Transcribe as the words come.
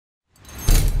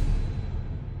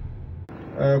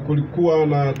kulikuwa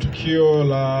na tukio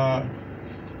la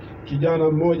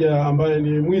kijana mmoja ambaye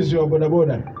ni mwizi wa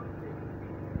bodaboda.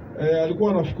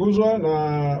 Alikuwa anafukuzwa na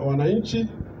wananchi,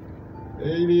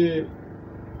 ili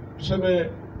tuseme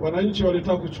wananchi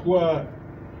walitaka kuchukua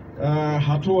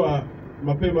hatua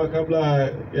mapema kabla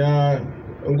ya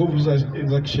nguvu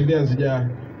za kisheria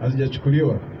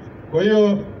hazijachukuliwa. Kwa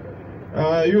hiyo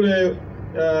yule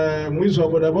mwizi wa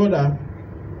bodaboda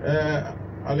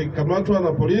alikamatwa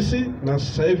na polisi na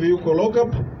sasa hivi yuko lock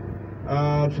up.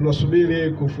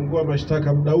 Tunasubiri kufungua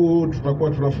mashtaka. Muda huu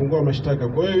tutakuwa tunafungua mashtaka.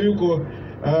 Kwa hiyo yuko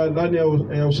ndani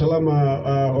ya usalama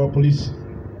wa polisi.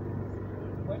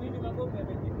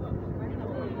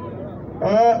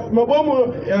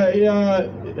 Mabomu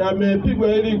yamepigwa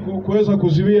ili kuweza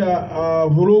kuzuia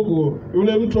vurugu.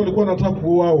 Yule mtu alikuwa anataka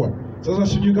kuuawa. Sasa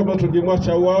sijui kama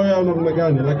tungemwacha auawe au namna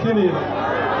gani, lakini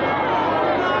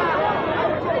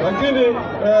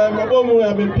mabomu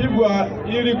yamepigwa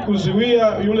ili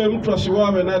kuzuia yule mtu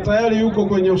asiuawe, na tayari yuko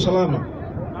kwenye usalama.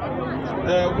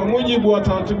 Kwa mujibu wa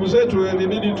taratibu zetu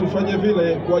ilibidi tufanye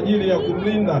vile kwa ajili ya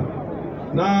kumlinda,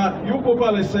 na yupo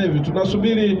pale sasa hivi.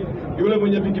 Tunasubiri yule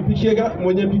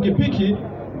mwenye pikipiki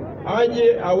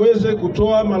aje aweze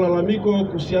kutoa malalamiko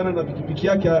kuhusiana na pikipiki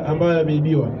yake ambayo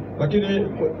ameibiwa, lakini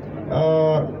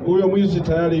huyo mwizi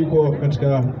tayari yuko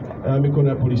katika mikono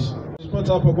ya polisi.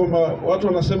 Tunapata hapa kwamba watu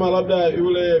wanasema labda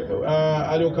yule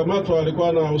aliyokamatwa alikuwa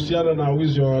anahusiana na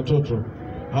wizi wa watoto.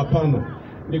 Hapana,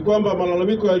 ni kwamba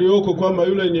malalamiko yaliyoko kwamba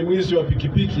yule ni mwizi wa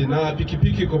pikipiki, na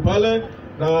pikipiki iko pale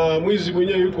na mwizi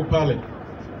mwenyewe yuko pale.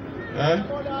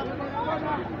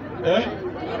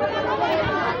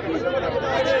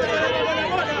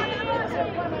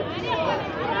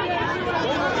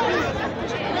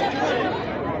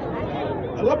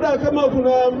 Labda kama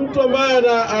kuna mtu ambaye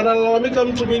analalamika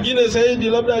mtu mwingine zaidi,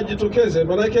 labda ajitokeze,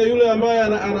 maana yake yule ambaye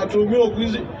anatuhumiwa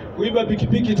kuiba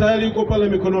pikipiki tayari yuko pale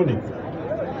mikononi.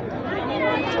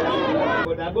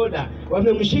 Bodaboda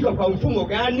wamemshika kwa mfumo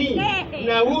gani?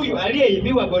 Na huyu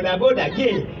aliyeibiwa bodaboda,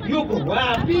 je, yuko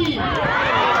wapi?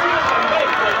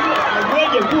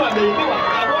 Ngoje kuwa ameibiwa bodaboda.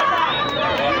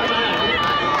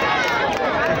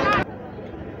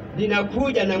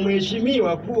 Ninakuja na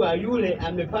mheshimiwa kuwa yule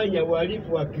amefanya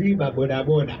uhalifu wa kuiba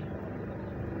bodaboda.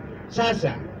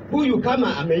 Sasa huyu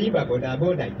kama ameiba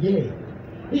bodaboda, je,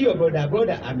 hiyo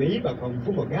bodaboda ameiba kwa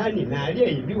mfumo gani? Na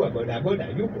aliyeibiwa bodaboda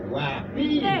yuko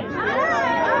wapi?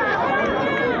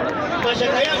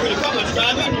 Mashaka yangu ni kwamba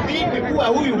tutaamini vipi kuwa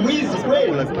huyu mwizi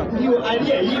kweli ndio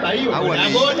aliyeiba hiyo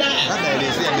bodaboda? Hata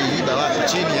elezea ameiba wapi,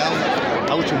 chini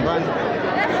au chumbani?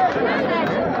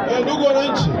 Ndugu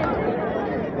wananchi,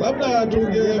 labda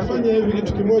tungefanya hivi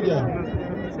kitu kimoja.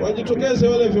 Wajitokeze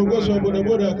wale viongozi wa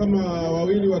bodaboda kama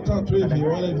wawili watatu hivi,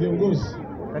 wale viongozi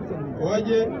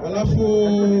waje, alafu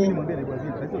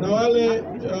na wale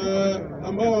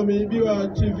ambao wameibiwa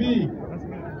TV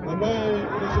ambaye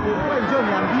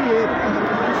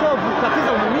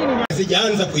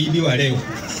zijaanza kuibiwa leo,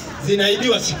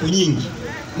 zinaibiwa siku nyingi,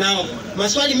 na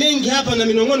maswali mengi hapa na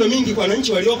minong'ono mingi kwa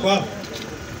wananchi walioko hapa.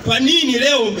 Kwa nini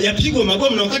leo yapigwa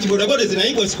mabomu na wakati bodaboda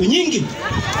zinaibwa siku nyingi?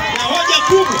 Na hoja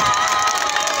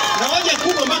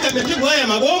kubwa mpaka imepigwa haya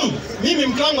mabomu. Mimi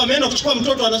mke wangu ameenda kuchukua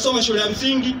mtoto anasoma shule ya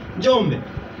msingi Njombe.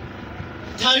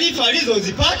 Taarifa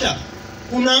alizozipata,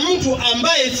 kuna mtu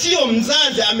ambaye sio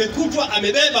mzazi amekutwa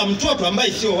amebeba mtoto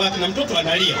ambaye sio wake na mtoto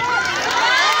analia.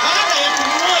 Baada ya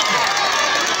kumwoja,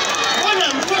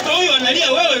 mbona mtoto huyo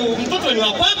analia, wewe mtoto ni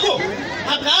wa kwako?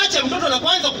 Akaacha mtoto na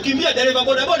kwanza kukimbia. Dereva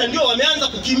bodaboda ndio wameanza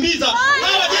kukimbiza.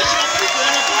 Hawa jeshi la polisi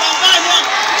wanakudanganya.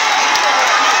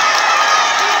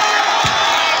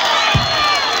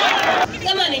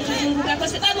 Kama amekizunguka, kwa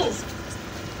sababu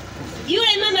yule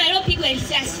mama aliyopigwa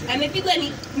risasi amepigwa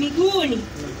miguuni,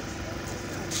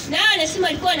 na anasema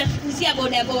alikuwa anafukuzia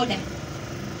bodaboda.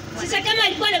 Sasa kama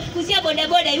alikuwa anafukuzia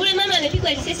bodaboda, yule mama amepigwa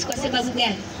risasi kwa sababu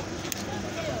gani?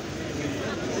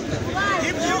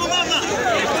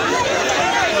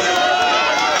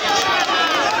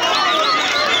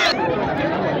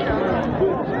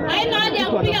 Haina haja ya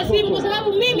kupiga simu kwa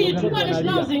sababu mimi tulikuwa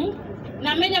na housing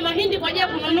na menya mahindi kwa ajili ya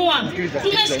kununua.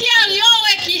 Tumesikia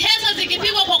Liowe Kihesa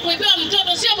zikipigwa kwa kuibiwa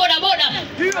mtoto, sio bodaboda.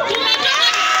 Tumetoka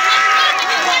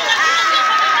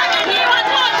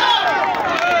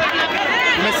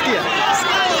Umesikia?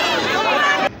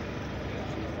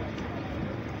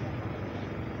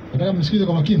 Nataka msikize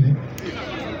kwa makini.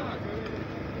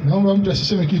 Naomba mtu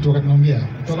asiseme kitu wakati naongea,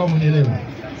 kama mnielewa.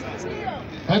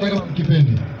 Hata kama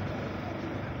mkipendi.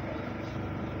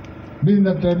 Mimi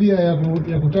nina tabia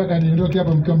ya kutaka niondoke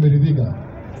hapa mkiwa mmeridhika.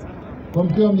 Kwa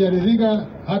mkiwa mjaridhika,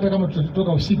 hata kama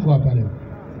tutatoka usiku hapa leo,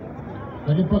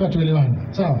 lakini mpaka tuelewane,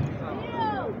 sawa?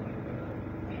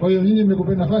 Kwa hiyo nyinyi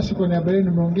mmekupa nafasi kwa niaba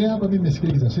yenu, mmeongea hapa, mimi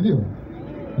nimesikiliza, si ndio?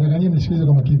 Na nyinyi mnisikilize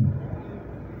kwa makini.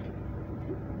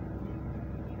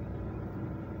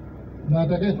 Na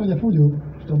atakayefanya fujo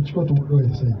tutamchukua tumuondoe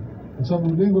sasa hivi, kwa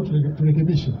sababu lengo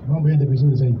turekebishe mambo yaende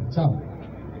vizuri zaidi. Sawa?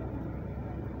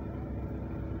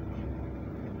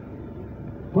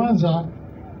 Kwanza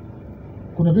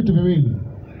kuna vitu viwili.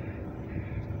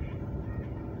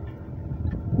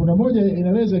 Kuna moja,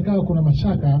 inaweza ikawa kuna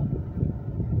mashaka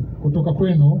kutoka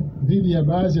kwenu dhidi ya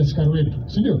baadhi ya askari wetu,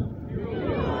 si ndio?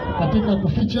 Katika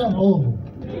kuficha maovu.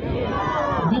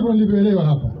 Ndivyo nilivyoelewa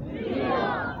hapa,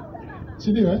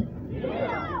 si ndio?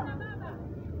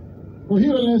 Kwa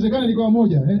hiyo inawezekana likawa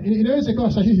moja, inaweza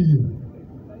ikawa sahihi hiyo,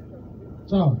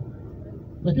 sawa,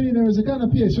 lakini inawezekana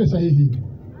pia isiwe sahihi.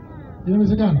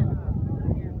 Inawezekana,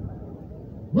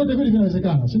 vyote vile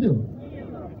vinawezekana, si ndio?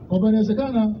 Kwamba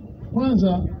inawezekana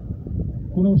kwanza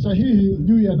kuna usahihi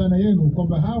juu ya dhana yenu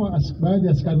kwamba hawa baadhi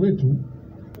ya askari wetu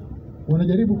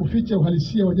wanajaribu kuficha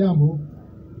uhalisia wa jambo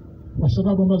kwa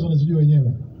sababu ambazo wanazijua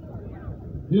wenyewe.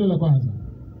 Hilo la kwanza.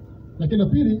 Lakini la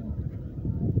pili,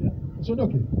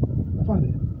 usiondoke.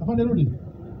 Afande rudi.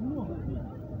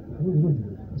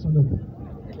 Usiondoke.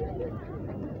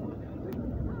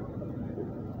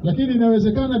 Lakini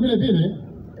inawezekana vile vile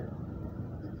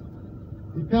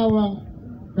ikawa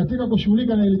katika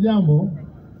kushughulika na hili jambo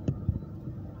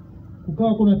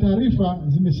kukawa kuna taarifa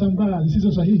zimesambaa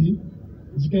zisizo sahihi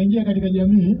zikaingia katika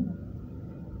jamii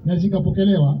na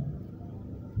zikapokelewa,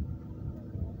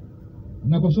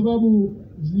 na kwa sababu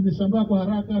zimesambaa kwa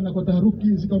haraka na kwa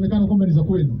taharuki zikaonekana kwamba ni za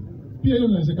kweli. Pia hilo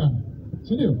linawezekana,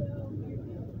 si ndio?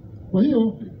 Kwa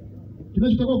hiyo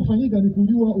kinachotakiwa kufanyika ni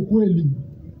kujua ukweli,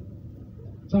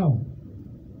 sawa,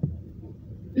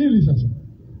 ili sasa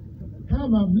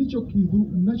kama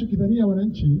mnachokidhania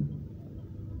wananchi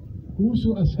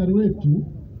kuhusu askari wetu,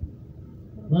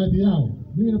 baadhi yao,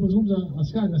 mimi ninapozungumza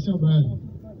askari nasema baadhi,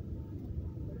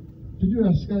 tujue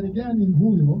askari gani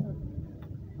huyo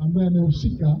ambaye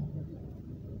amehusika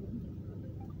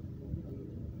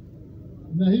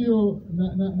na hiyo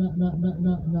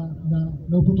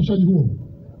na upotoshaji huo.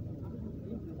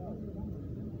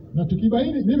 Na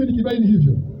tukibaini, mimi nikibaini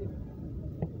hivyo,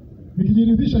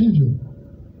 nikijiridhisha hivyo,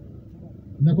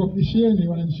 na kuhakikishieni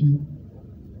wananchi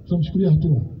tutamchukulia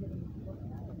hatua,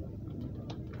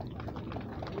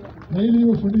 na ili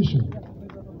iwe fundisho.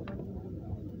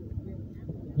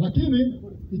 Lakini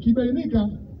ikibainika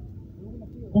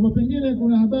kwamba pengine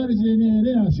kuna habari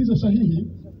zinaenea sizo sahihi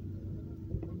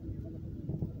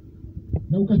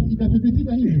na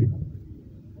ikathibitika hivyo,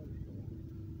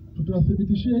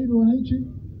 tutawathibitishia hivyo wananchi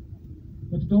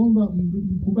na tutaomba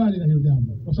mkubali na hilo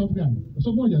jambo. Kwa sababu gani? Kwa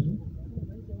sababu moja tu,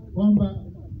 kwamba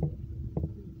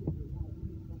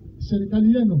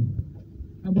serikali yenu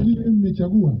ambayo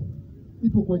mmechagua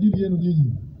ipo kwa ajili yenu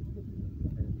nyinyi,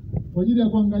 kwa ajili ya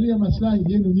kuangalia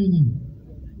maslahi yenu nyinyi.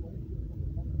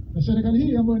 Na serikali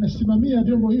hii ambayo inasimamia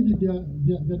vyombo hivi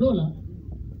vya dola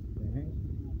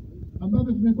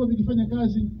ambavyo vimekuwa vikifanya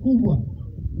kazi kubwa,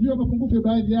 hiyo mapungufu ya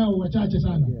baadhi yao wachache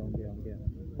sana,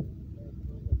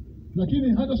 lakini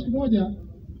hata siku moja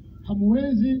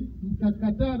hamwezi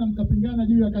mkakataa na mkapingana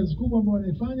juu ya kazi kubwa ambayo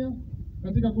wanaifanya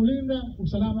katika kulinda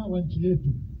usalama wa nchi yetu.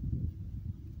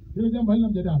 Hilo jambo halina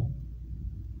mjadala,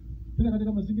 tena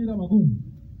katika mazingira magumu.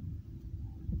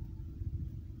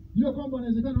 Ndio kwamba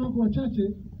inawezekana wako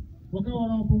wachache wakawa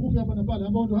wana mapungufu hapa na pale,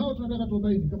 ambao ndio hao tunataka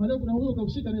tubaini. Kama leo kuna huyo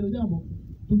kahusika na hilo jambo,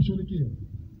 tumshughulikie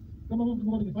kama ambavyo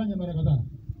tumekuwa tukifanya mara kadhaa.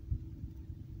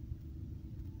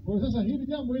 Kwa sasa hili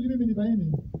jambo hili mimi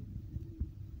nibaini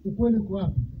ukweli uko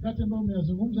wapi kati ambao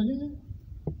mnazungumza nyinyi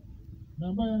na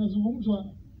ambayo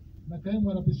yanazungumzwa na kaimu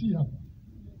RPC hapa.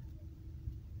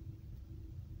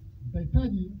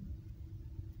 Nitahitaji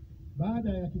baada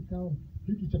ya kikao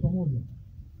hiki cha pamoja,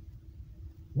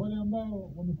 wale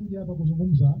ambao wamekuja hapa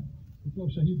kuzungumza kutoa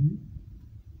ushahidi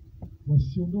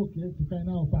wasiondoke, tukae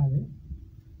nao pale,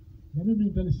 na mimi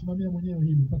nitalisimamia mwenyewe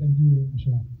hili mpaka nijue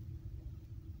mwisho wake.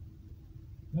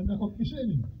 Na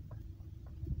nakuhakikisheni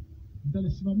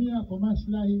nitalisimamia kwa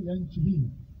maslahi ya nchi hii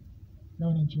na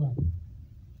wananchi wake.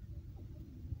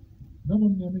 Naomba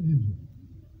mniamini hivyo.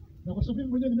 Na kwa sababu mimi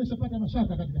mwenyewe nimeshapata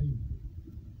mashaka katika hili,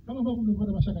 kama ambavyo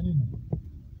mlipata mashaka nyinyi,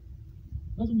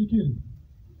 lazima nikiri.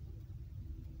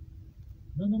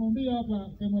 Na namwambia hapa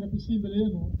kaimu RPC mbele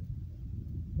yenu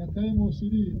na kaimu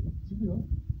OCD, sivyo,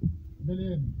 mbele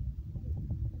yenu,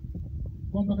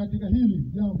 kwamba katika hili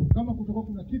jambo kama kutoka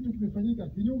kuna kitu kimefanyika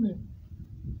kinyume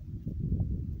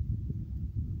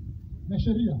na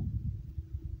sheria,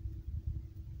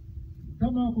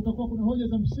 kama kutakuwa kuna hoja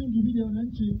za msingi dhidi ya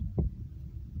wananchi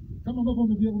kama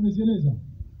ambavyo umezieleza,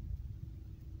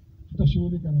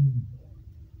 tutashughulika na nini.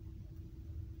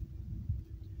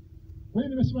 Kwa hiyo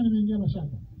nimesema nimeingia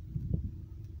mashaka.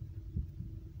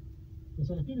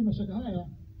 Sasa lakini mashaka haya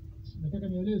nataka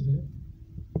nieleze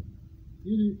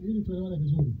ili tuelewane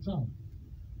vizuri, sawa?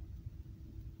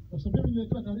 Kwa sababu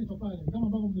nilitoa taarifa pale kama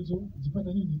ambavyo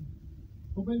mlizozipata nyinyi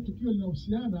kwamba hili tukio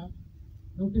linahusiana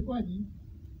na utekaji.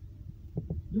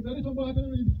 Ndio taarifa ambayo hata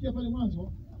mimi nilifikia pale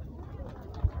mwanzo.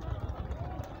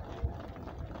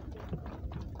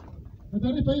 Na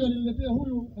taarifa hiyo nililetea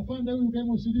huyu afande huyu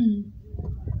kaimu OCD.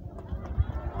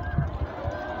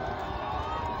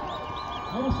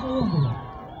 Hapo sio uongo.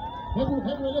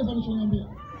 Hebu eleza alichoniambia.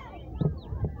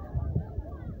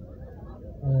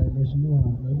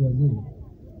 Mheshimiwa Naibu Waziri,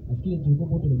 nafikiri tulikuwa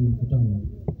wote kwenye mkutano.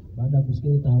 Baada ya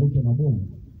kusikia taharuki ya mabomu,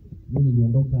 mimi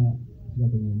niliondoka kutoka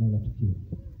kwenye eneo la tukio.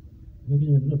 Kwenye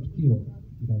eneo la tukio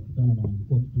nikakutana na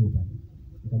mkuu wa kituo pale.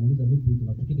 Nikamuuliza vipi,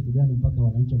 kunatokea kitu gani mpaka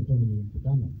wananchi wametoka kwenye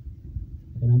mkutano?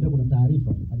 Akaniambia kuna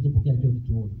taarifa alizopokea akiwa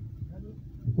kituoni.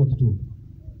 Mkuu wa kituo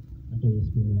ndio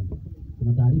SPM.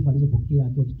 Kuna taarifa alizopokea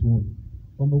akiwa kituoni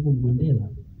kwamba huko Mgondela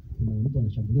kuna mtu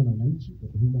anashambuliwa na wananchi kwa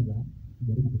tuhuma za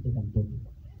kujaribu kuteka mtoto.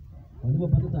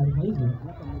 Walipopata taarifa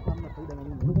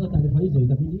hizo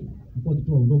ikabidi mkuu wa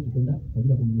kituo aondoke kwenda kwa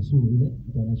ajili ya kumnusuru yule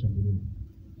mtu anayeshambuliwa.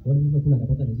 Kwa hiyo kule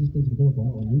akapata resistance kutoka kwa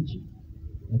wananchi,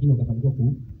 lakini wakafanikiwa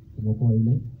kumwokoa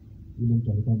yule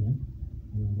mtu alikuwa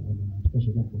anachukua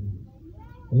sheria mkononi.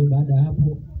 Kwa hiyo baada ya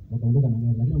hapo wakaondoka na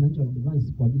gari, lakini wananchi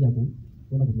wali-advance kwa ajili ya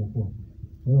kwenda kumwokoa.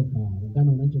 Kwa hiyo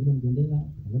kaungana wananchi wa Mgondela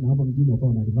na hapa mjini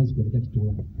wakawa na advance kuelekea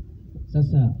kituoni.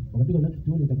 Sasa wakati wa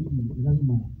kituoni ikabidi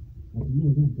lazima watumie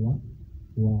nguvu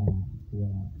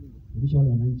kurudisha wale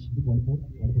wananchi, ndipo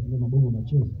walipotumia mabomu ya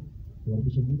machozi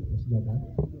kuwarudisha juu wasije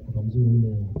wakamzuru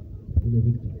yule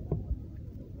victim.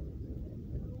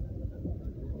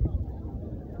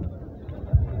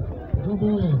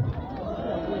 Joboe.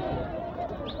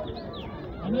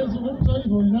 Anayezungumza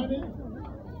hivyo ni nani?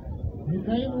 Ni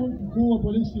kaimu mkuu wa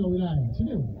polisi wa wilaya, si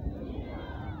ndio?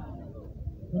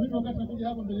 Na mimi wakati nakuja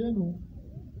hapa mbele yenu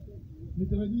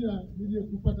nitarajia nije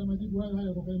kupata majibu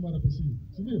hayo kwa kaimu RPC,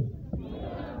 si ndio?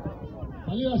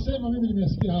 Aliyosema mimi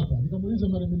nimesikia hapa, nikamuuliza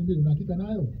mara mbili na hakika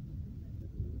nayo?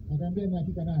 Akaambia na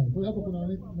hakika nayo. Kwa hiyo hapo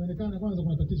kunaonekana kwanza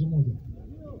kuna tatizo moja.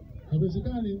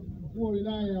 Haiwezekani mkuu wa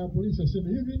wilaya ya polisi aseme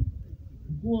hivi,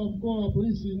 mkuu wa mkoa wa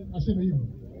polisi aseme hivi.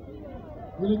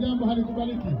 Ile jambo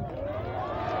halikubaliki.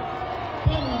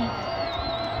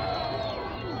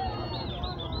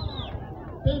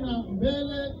 Tena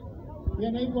mbele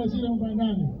ya naibu waziri wa mambo ya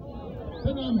ndani,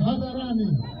 tena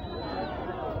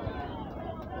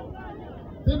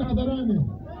hadharani.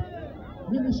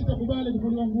 Mimi sitakubali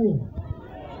kuvuliwa nguo.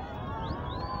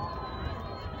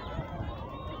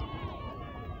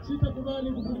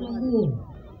 Sitakubali kuvuliwa nguo.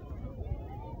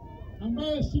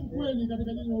 Ambaye si kweli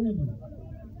katika nyinyi wawili,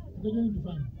 tutajua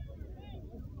tufanye.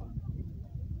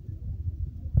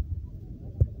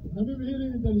 Na mimi hili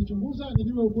nitalichunguza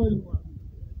nijue ukweli.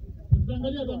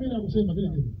 Tutaangalia dhamira ya kusema vile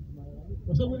vile.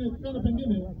 Kwa sababu ni kana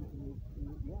pengine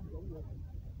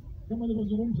kama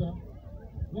nilivyozungumza,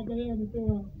 labda yeye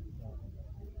amepewa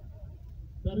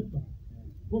taarifa.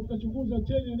 Kwa tutachunguza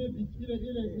cheni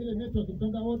ile network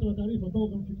mtandao wote wa taarifa ambao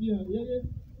kumfikia yeye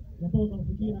na ambao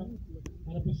kumfikia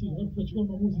RPC. Hapo tutachukua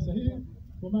maamuzi sahihi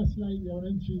kwa maslahi ya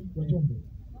wananchi wa Njombe.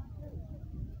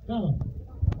 Sawa?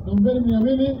 Naomba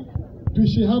mniamini,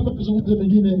 tuishi hapa tuzungumze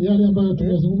mengine yale ambayo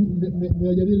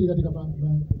tumeyajadili katika